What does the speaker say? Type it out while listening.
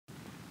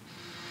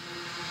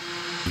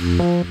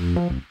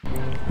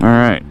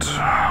Alright,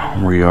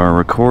 we are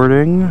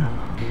recording,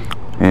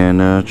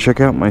 and check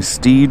out my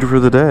steed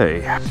for the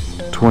day.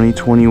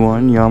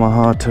 2021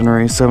 Yamaha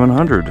Tenere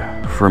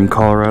 700 from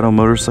Colorado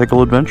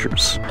Motorcycle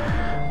Adventures.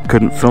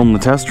 Couldn't film the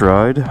test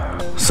ride,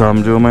 so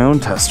I'm doing my own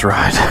test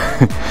ride.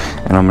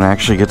 And I'm gonna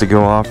actually get to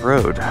go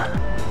off-road. Alright,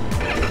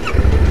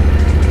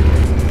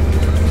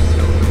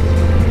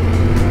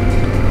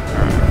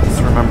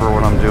 let's remember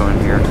what I'm doing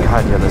here.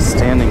 God, yeah, the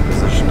standing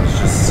position is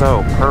just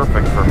so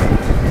perfect for me.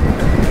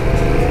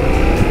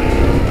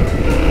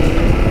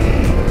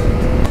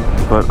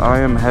 But I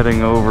am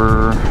heading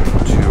over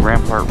to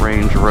Rampart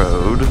Range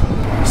Road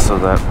so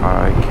that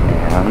I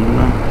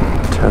can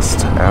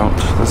test out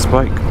this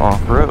bike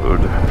off-road.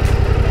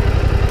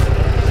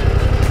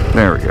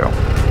 There we go.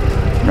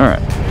 Alright.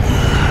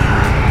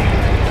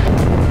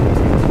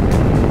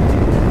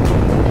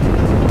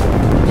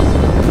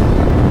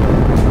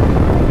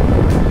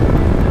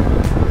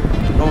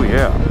 Oh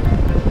yeah.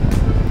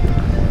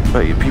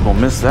 Bet you people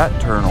miss that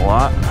turn a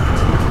lot.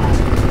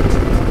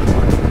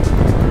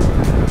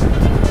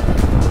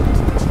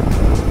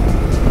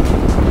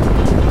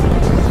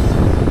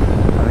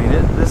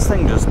 This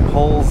thing just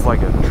pulls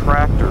like a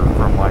tractor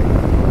from like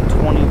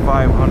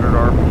 2,500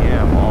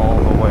 RPM all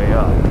the way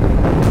up.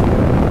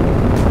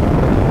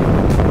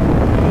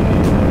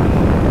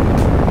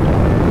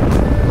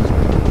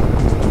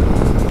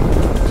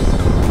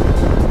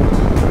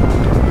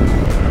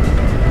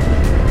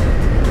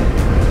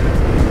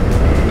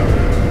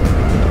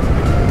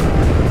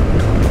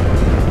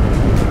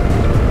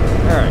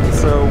 Alright,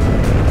 so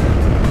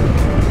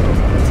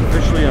it's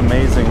officially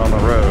amazing on the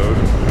road,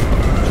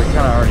 which I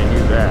kind of already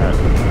knew that.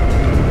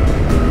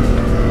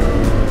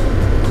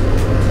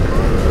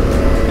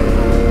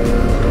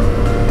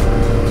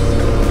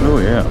 Oh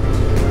yeah.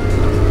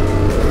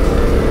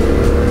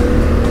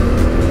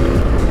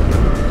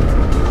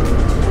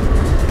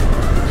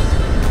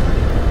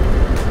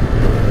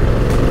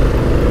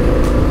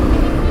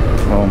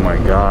 Oh my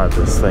God,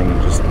 this thing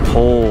just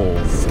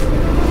pulls.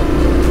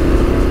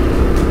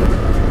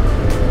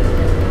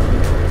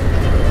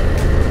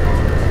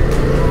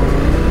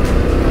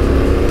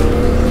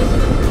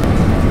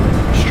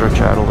 Stretch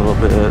out a little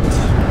bit.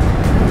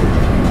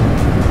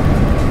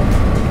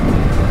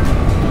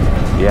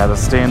 Yeah, the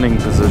standing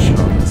position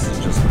on this is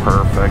just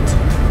perfect.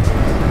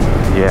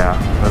 Yeah,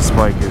 this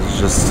bike is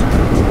just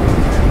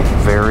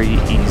very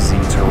easy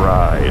to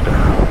ride.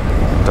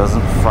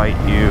 Doesn't fight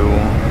you.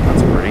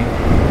 That's pretty.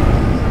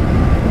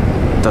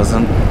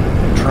 Doesn't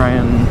try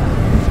and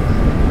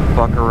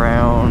buck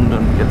around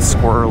and get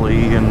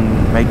squirrely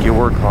and make you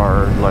work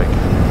hard. Like,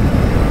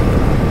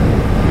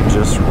 you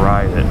just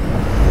ride it.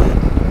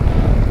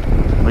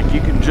 Like, you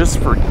can just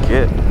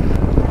forget.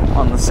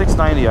 On the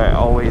 690, I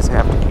always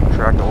have to keep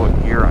track of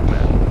what gear I'm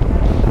in.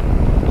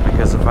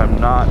 Because if I'm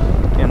not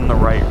in the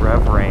right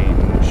rev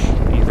range,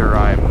 either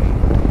I'm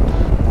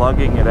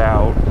lugging it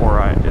out or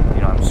I'm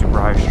super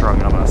high strung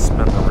and I'm going to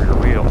spin the rear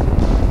wheel.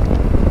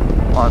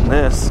 On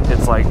this,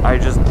 it's like I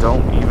just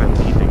don't even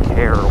need to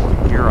care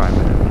what gear I'm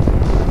in.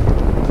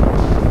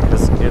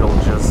 Because it'll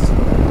just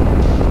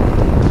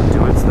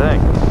do its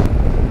thing.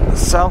 The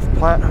South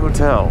Platte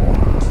Hotel.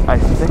 I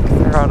think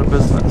they're out of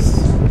business.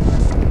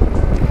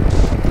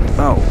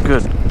 Oh,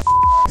 good.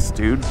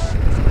 Dude.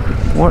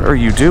 What are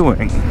you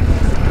doing?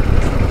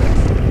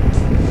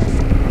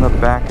 I'm gonna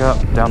back up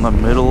down the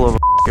middle of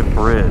a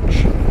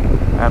bridge.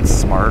 That's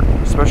smart.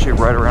 Especially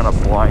right around a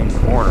blind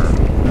corner.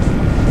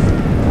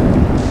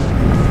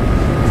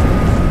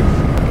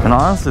 And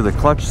honestly, the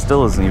clutch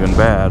still isn't even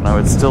bad. And I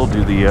would still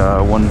do the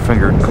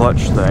one-fingered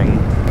clutch thing.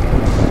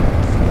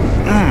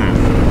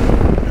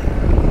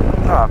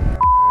 Ah,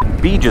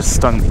 bee just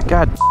stung me.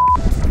 God.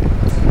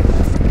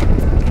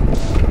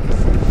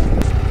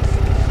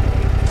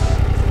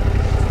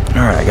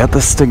 Alright, I got the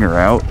stinger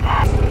out.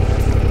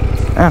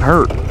 That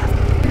hurt.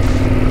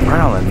 Right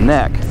on the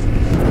neck.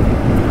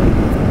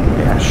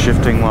 Yeah,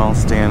 shifting while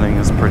standing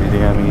is pretty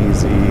damn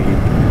easy.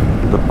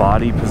 The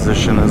body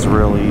position is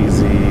real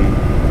easy.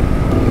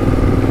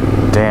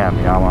 Damn,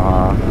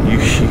 Yamaha. You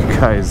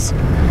guys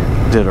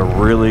did a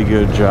really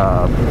good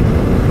job.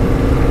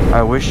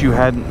 I wish you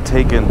hadn't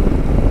taken,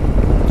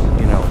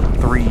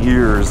 3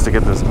 years to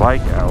get this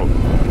bike out.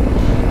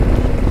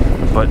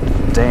 But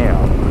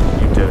damn,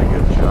 you did a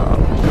good job.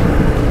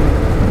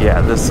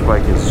 Yeah, this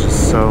bike is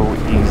just so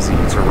easy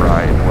to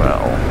ride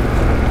well.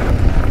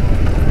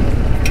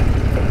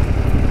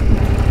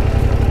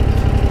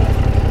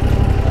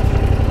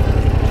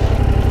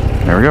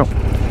 There we go.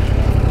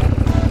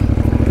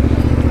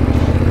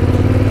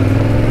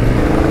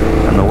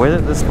 And the way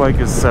that this bike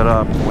is set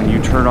up, when you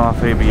turn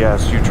off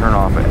ABS, you turn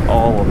off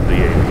all of the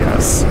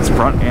ABS. It's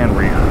front and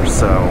rear,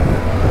 so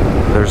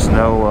there's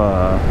no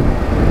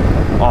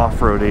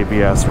off-road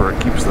ABS where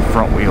it keeps the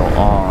front wheel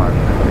on.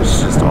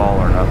 It's just all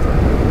or nothing.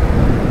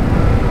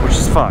 Which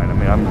is fine. I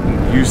mean, I'm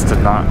used to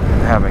not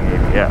having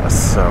ABS,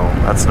 so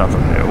that's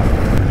nothing new.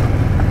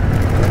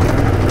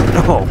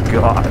 Oh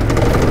God.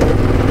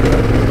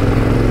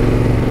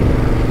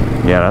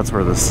 Yeah, that's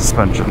where the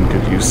suspension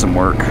could use some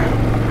work.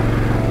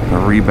 The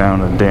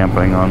rebound and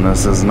damping on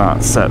this is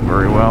not set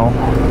very well.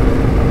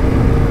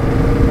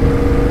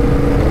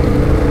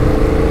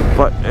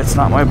 But it's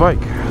not my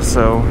bike,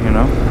 so, you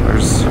know,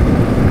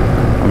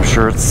 I'm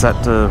sure it's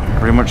set to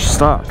pretty much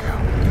stock.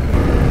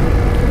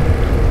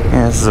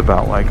 Yeah, this is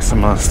about like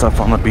some of the stuff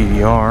on the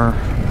BDR.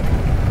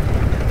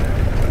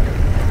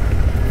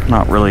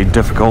 Not really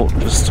difficult,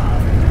 just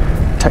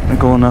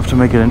technical enough to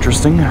make it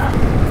interesting.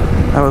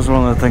 That was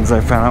one of the things I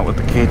found out with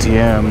the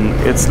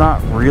KTM. It's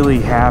not really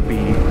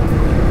happy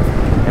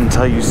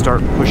until you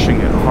start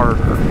pushing it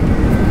harder.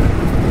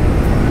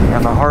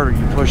 And the harder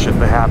you push it,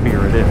 the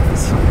happier it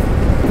is.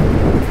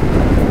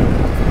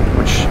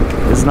 Which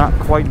is not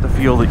quite the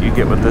feel that you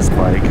get with this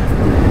bike,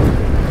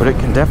 but it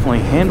can definitely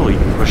handle you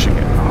pushing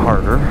it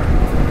harder.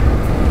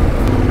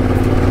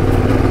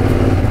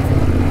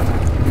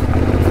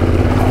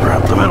 We're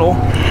up the middle.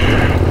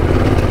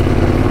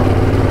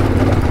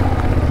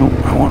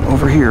 Nope, I want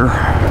over here.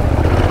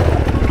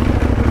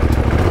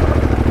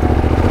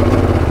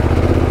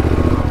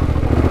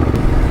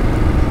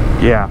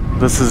 Yeah,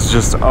 this is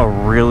just a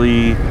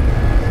really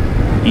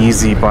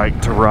easy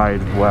bike to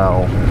ride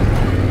well.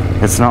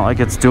 It's not like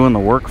it's doing the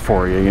work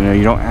for you, you know,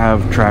 you don't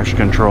have traction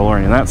control or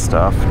any of that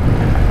stuff,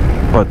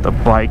 but the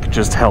bike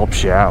just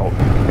helps you out.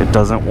 It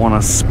doesn't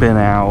want to spin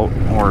out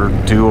or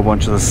do a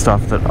bunch of the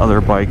stuff that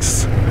other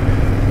bikes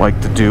like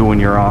to do when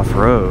you're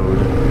off-road.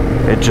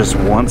 It just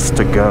wants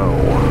to go.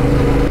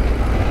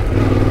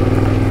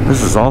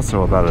 This is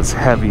also about as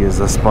heavy as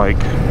this bike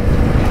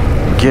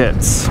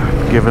gets,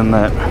 given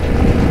that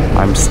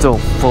I'm still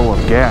full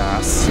of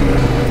gas.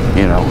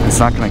 You know, it's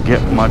not going to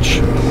get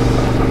much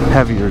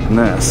heavier than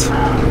this,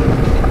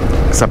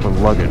 except with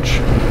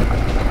luggage.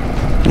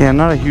 Yeah,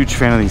 not a huge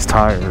fan of these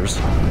tires,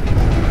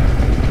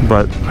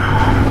 but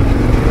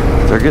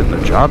they're getting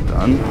the job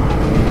done.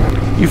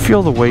 You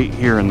feel the weight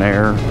here and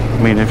there.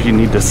 I mean, if you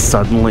need to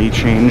suddenly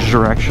change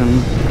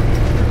direction,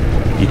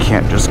 you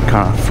can't just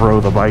kind of throw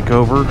the bike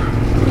over.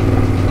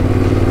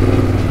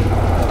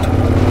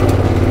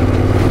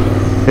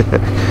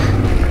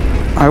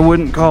 I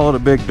wouldn't call it a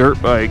big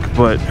dirt bike,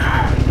 but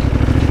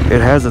it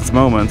has its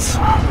moments.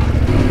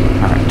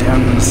 Alright,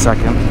 down in a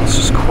second. Let's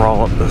just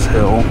crawl up this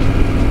hill.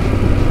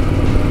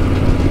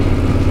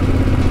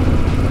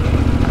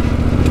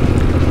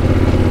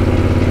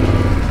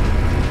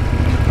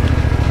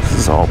 This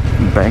is all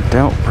banked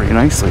out pretty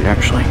nicely,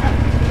 actually.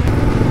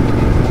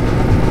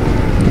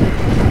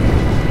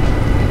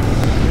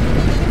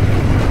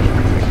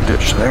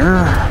 Ditch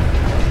there.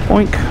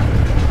 Boink.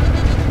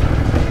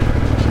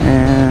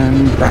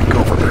 And back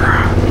over.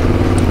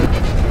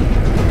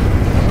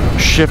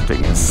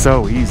 Shifting is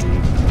so easy.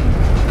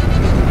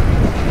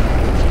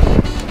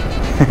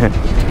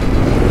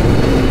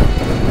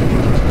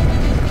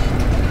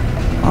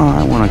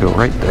 I want to go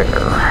right there.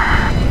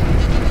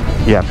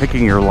 Yeah,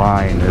 picking your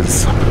line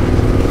is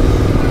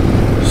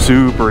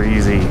super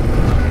easy.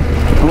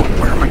 Oh,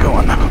 where am I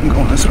going? I'm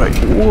going this way.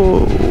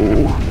 Whoa.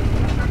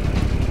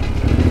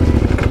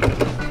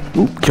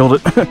 Oop, killed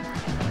it.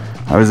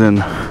 I was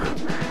in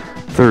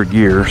third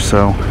gear,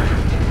 so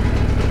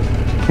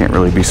can't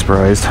really be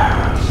surprised.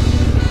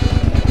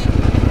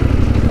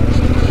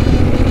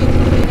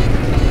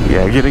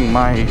 Yeah, getting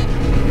my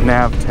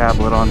nav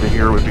tablet onto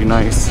here would be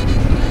nice.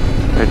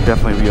 I'd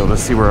definitely be able to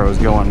see where I was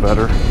going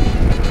better.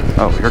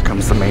 Oh, here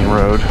comes the main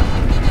road.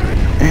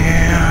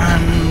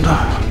 And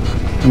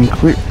I'm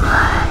clear.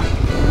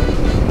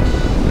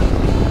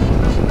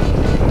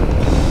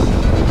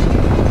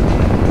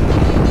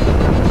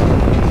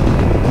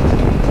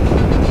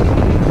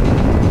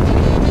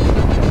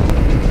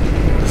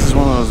 This is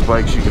one of those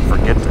bikes you can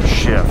forget to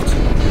shift.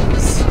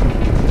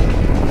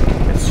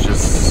 It's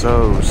just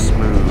so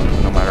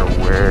smooth no matter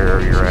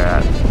where you're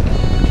at.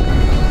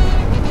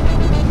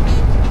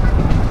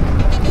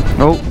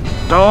 Oh,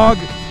 dog!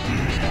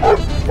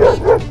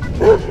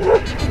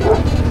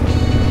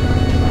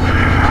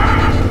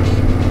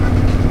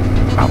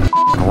 I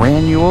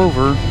ran you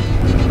over.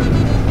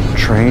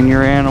 Train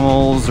your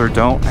animals or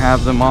don't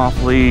have them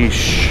off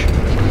leash.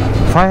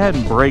 If I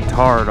hadn't braked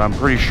hard, I'm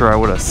pretty sure I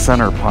would have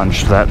center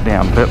punched that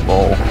damn pit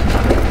bull,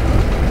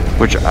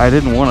 which I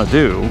didn't want to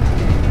do.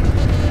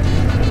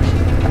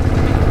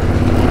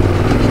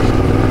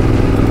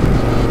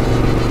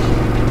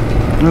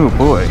 Oh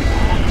boy.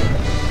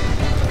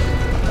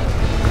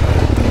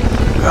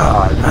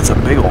 God, that's a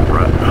big old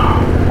rut.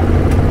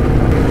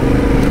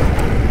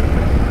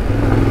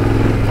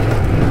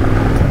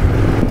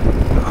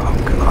 Oh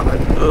God.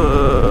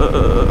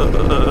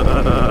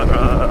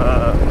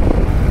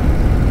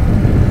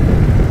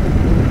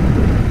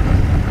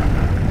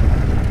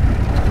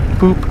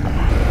 Boop.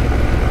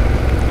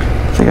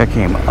 I think I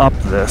came up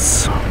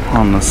this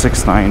on the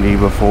 690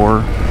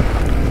 before,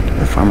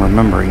 if I'm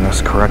remembering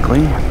this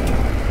correctly,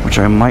 which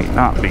I might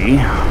not be,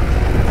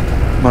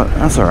 but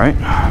that's alright.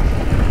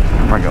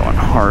 Where am I going?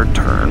 Hard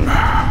turn.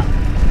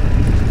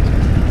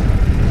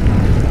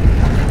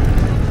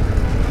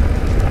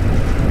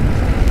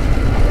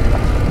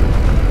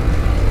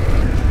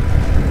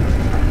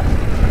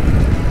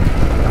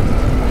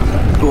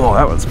 Oh,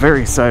 that was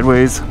very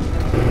sideways.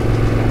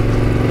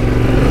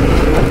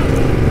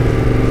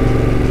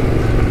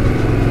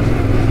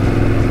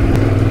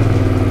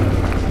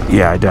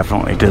 Yeah, I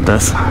definitely did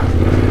this.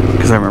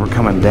 Because I remember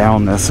coming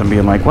down this and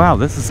being like, wow,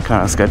 this is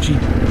kind of sketchy.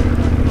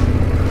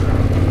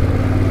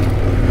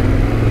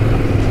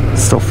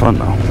 It's still fun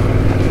though.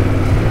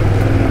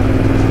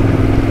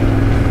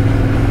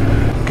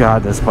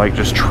 God, this bike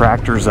just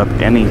tractors up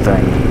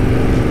anything.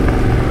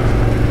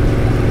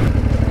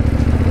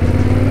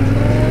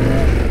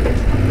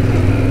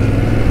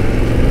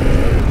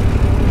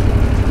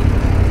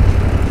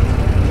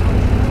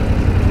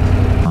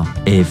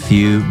 A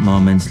few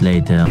moments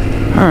later.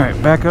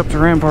 Alright, back up to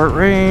Rampart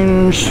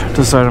Range.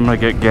 Decided I'm gonna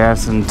get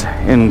gas in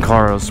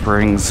Colorado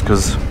Springs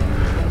because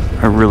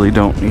I really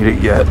don't need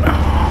it yet.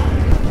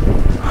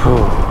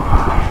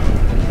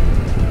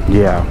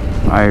 Yeah,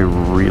 I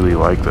really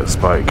like this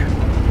bike.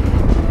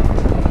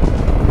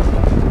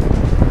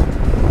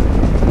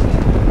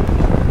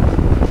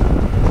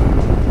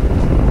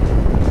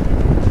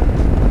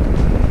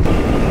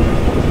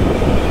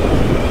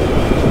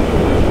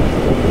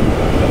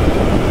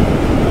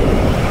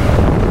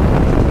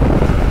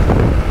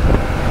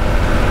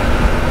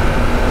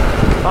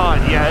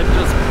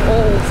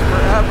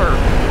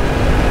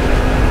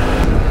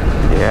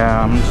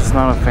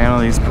 Not a fan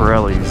of these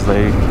Pirellis.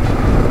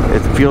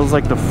 It feels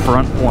like the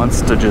front wants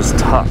to just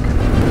tuck.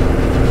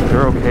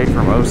 They're okay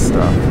for most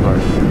stuff, but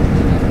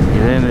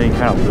you get into any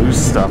kind of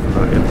loose stuff,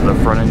 the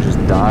front end just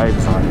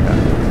dives on you.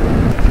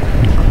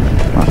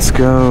 Let's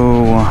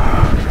go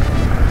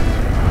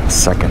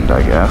second,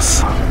 I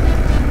guess.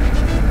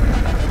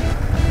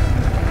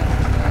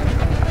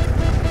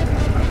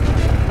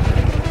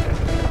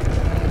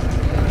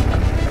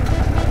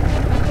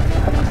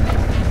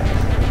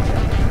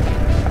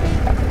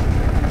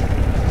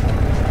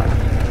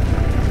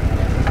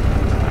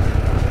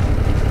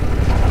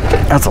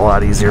 That's a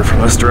lot easier from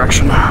this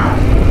direction.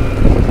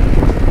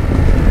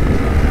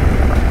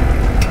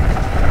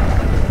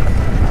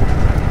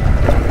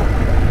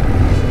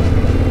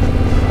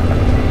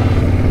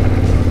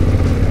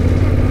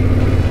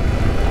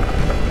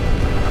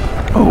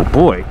 Oh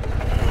boy.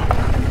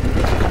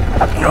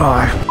 Oh,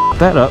 I f***ed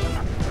that up.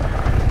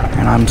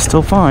 And I'm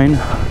still fine.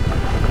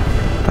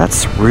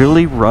 That's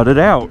really rutted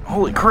out.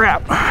 Holy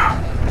crap.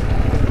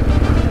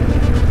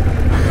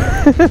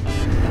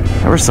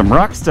 There were some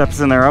rock steps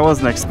in there I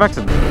wasn't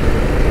expecting.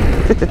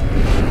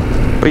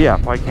 But yeah,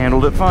 bike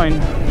handled it fine.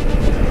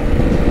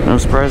 No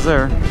surprise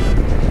there.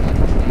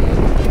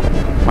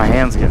 My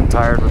hand's getting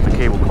tired with the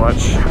cable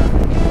clutch.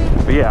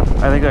 But yeah,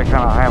 I think that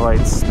kind of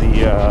highlights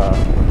the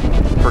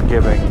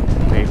forgiving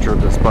nature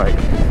of this bike.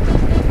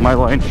 My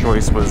line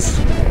choice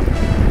was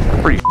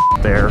pretty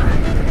there.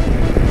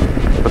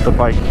 But the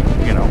bike,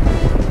 you know,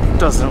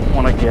 doesn't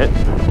want to get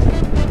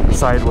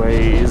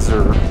sideways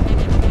or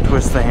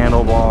twist the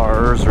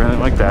handlebars or anything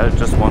like that. It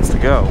just wants to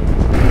go.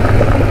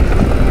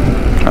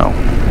 Oh.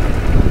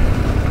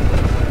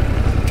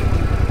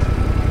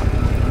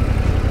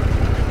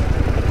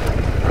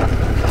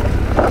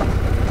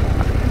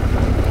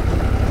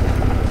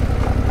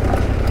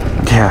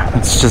 Yeah,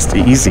 it's just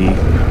easy.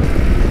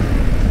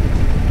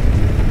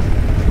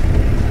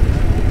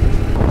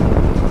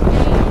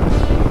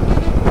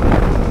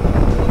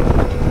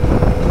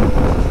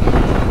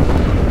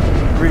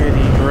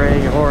 Pretty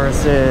gray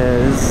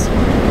horses.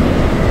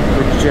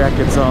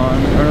 Jackets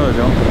on. Oh no, they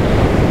don't.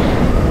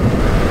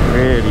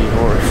 Pretty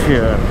horse.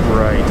 Yeah,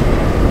 right.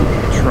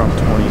 Trump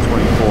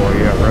 2024.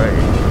 Yeah, right.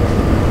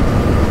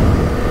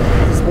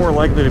 He's more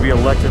likely to be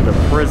elected to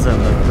prison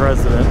than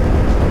president.